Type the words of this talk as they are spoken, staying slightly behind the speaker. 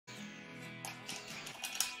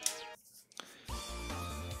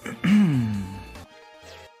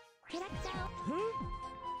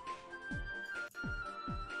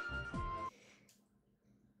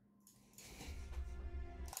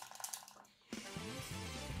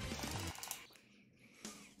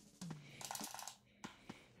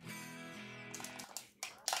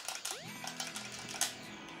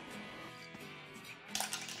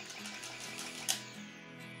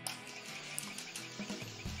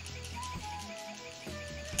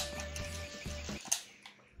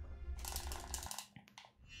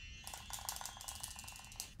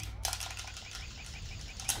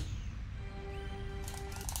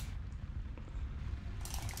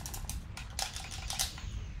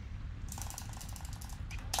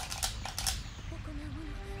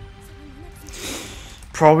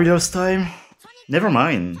probably lost time. Never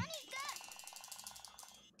mind.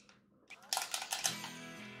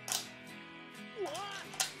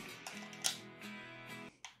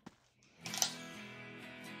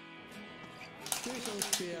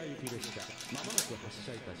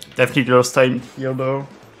 Definitely lost time here though.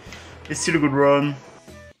 It's still a good run.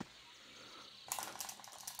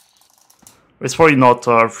 It's probably not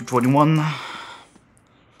 321.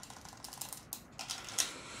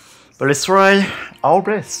 But let's try our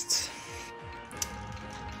best.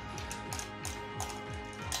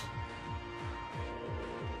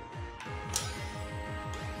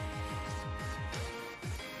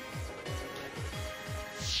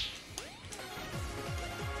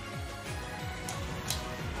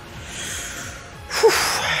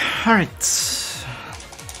 All right.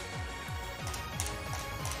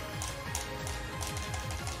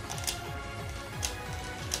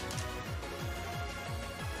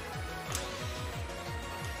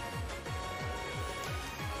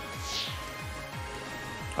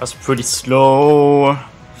 That's pretty slow.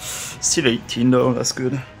 Still 18 though, that's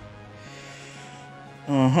good.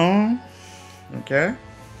 Okay.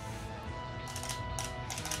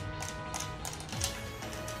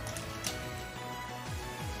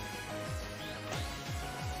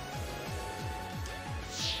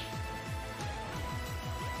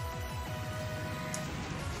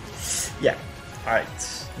 Yeah, alright.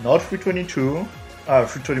 Not 322,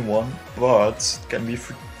 321, but it can be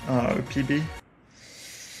PB.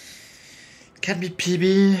 Can be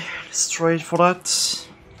PB, let's try it for that.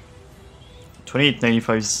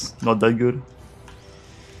 2895 is not that good.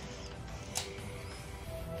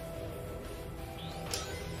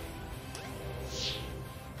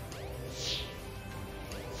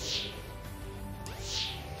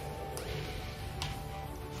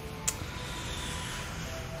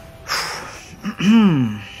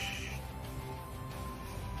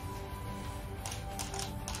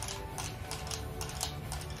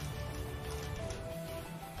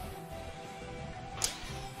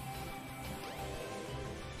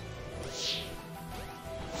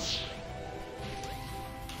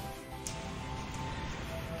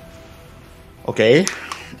 Okay.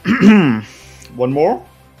 One more.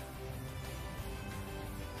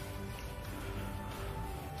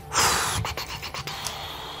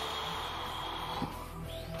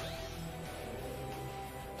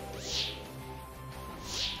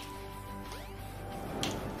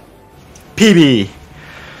 PB.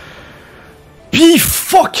 P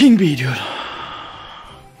fucking B, dude.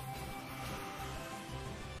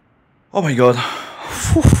 Oh my god.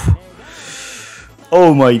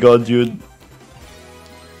 Oh my god, dude.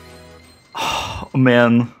 Oh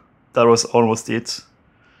man, that was almost it.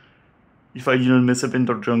 If I didn't mess up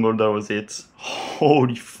into jungle, that was it.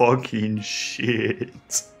 Holy fucking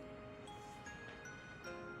shit.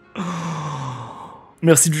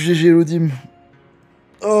 Merci du GG, Elodim.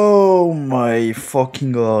 Oh my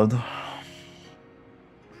fucking god.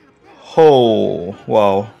 Oh,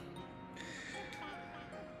 wow.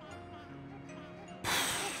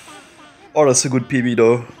 Oh, that's a good PB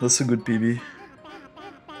though. That's a good PB.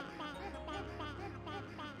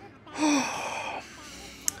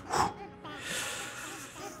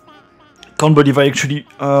 Can't believe I actually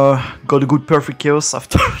got a good perfect chaos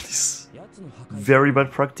after this very bad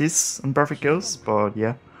practice on perfect chaos, but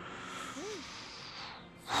yeah.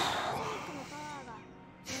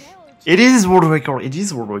 It is world record, it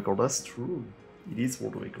is world record, that's true. It is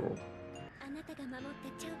world record.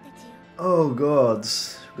 Oh god,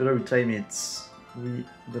 gotta retime it. We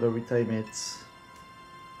gotta retime it.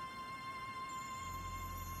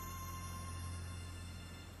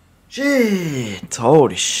 Shit,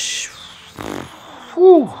 holy sh.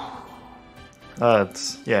 Whew.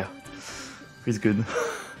 That's, yeah, feels good.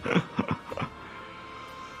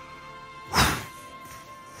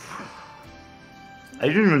 I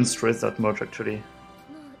didn't even stress that much actually.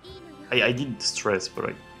 I did stress,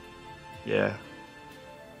 but yeah.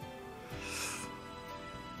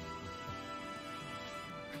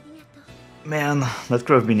 Man, that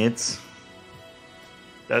could have been it.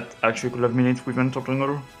 That actually could have been it with Enter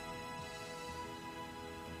Jungle.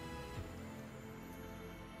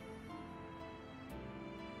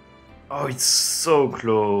 Oh, it's so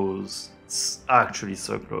close. It's actually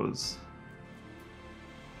so close.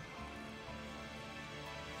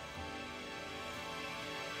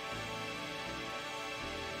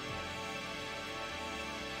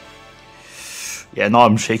 Yeah, now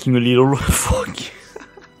I'm shaking a little. Fuck.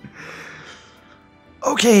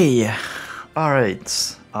 Okay.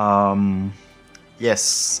 Alright.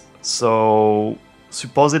 Yes. So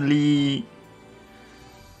supposedly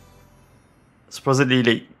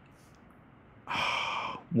like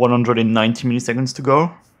 190 milliseconds to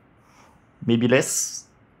go. Maybe less.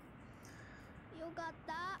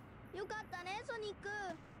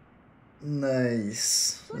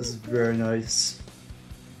 Nice. That's very nice.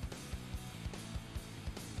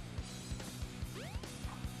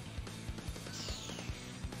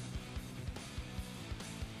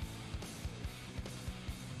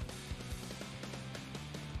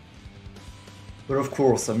 But of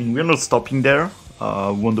course, I mean, we're not stopping there. We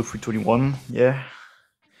won the 321, yeah.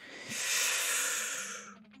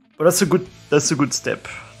 But that's a good step.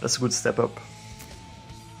 That's a good step up.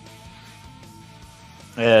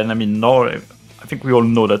 And I mean, now I think we all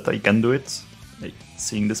know that I can do it. Like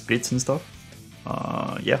seeing the splits and stuff.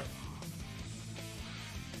 Yeah.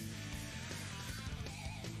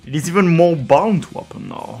 It is even more bound to happen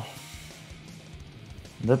now.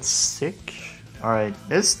 That's sick. Alright,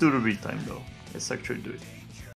 let's do the retime though. Let's actually do it.